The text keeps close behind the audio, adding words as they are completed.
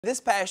This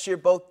past year,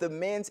 both the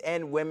men's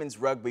and women's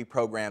rugby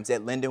programs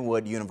at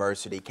Lindenwood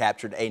University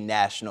captured a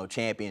national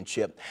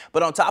championship.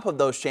 But on top of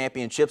those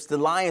championships, the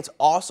Lions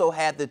also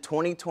had the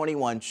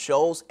 2021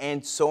 Scholes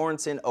and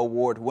Sorensen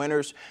Award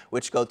winners,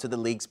 which go to the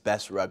league's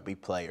best rugby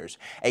players.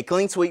 A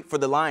clean sweep for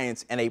the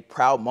Lions and a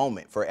proud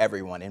moment for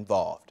everyone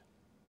involved.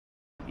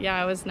 Yeah,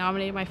 I was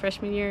nominated my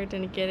freshman year,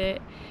 didn't get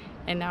it.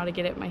 And now to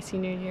get it my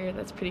senior year,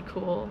 that's pretty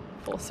cool,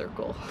 full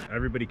circle.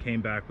 Everybody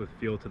came back with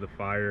fuel to the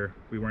fire.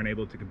 We weren't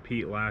able to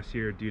compete last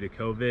year due to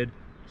COVID,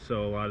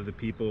 so a lot of the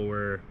people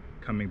were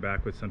coming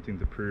back with something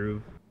to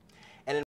prove.